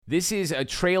This is a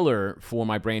trailer for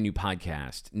my brand new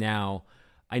podcast. Now,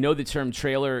 I know the term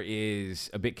trailer is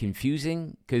a bit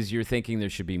confusing because you're thinking there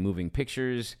should be moving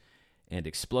pictures and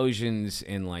explosions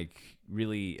and like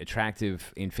really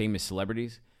attractive and famous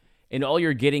celebrities. And all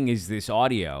you're getting is this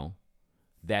audio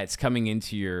that's coming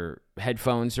into your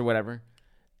headphones or whatever.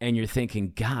 And you're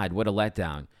thinking, God, what a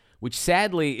letdown. Which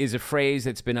sadly is a phrase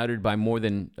that's been uttered by more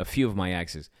than a few of my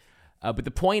exes. But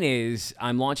the point is,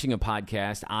 I'm launching a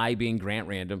podcast, I being Grant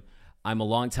Random. I'm a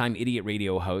longtime idiot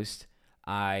radio host.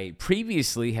 I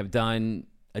previously have done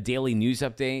a daily news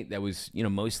update that was,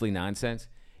 mostly nonsense.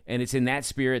 And it's in that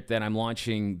spirit that I'm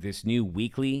launching this new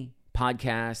weekly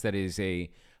podcast that is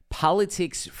a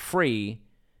politics-free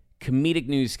comedic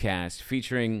newscast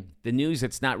featuring the news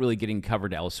that's not really getting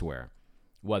covered elsewhere,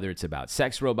 whether it's about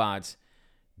sex robots,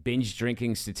 binge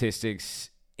drinking statistics,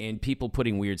 and people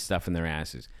putting weird stuff in their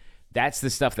asses. That's the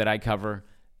stuff that I cover,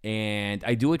 and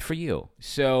I do it for you.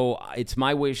 So it's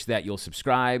my wish that you'll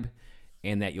subscribe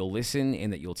and that you'll listen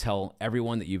and that you'll tell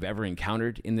everyone that you've ever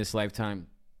encountered in this lifetime.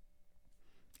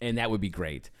 And that would be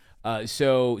great.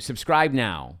 So subscribe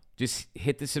now. Just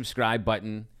hit the subscribe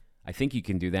button. I think you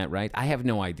can do that, right? I have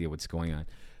no idea what's going on.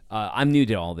 I'm new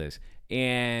to all this.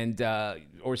 And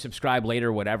or subscribe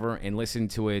later, whatever, and listen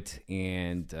to it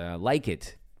and like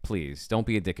it, please. Don't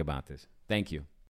be a dick about this. Thank you.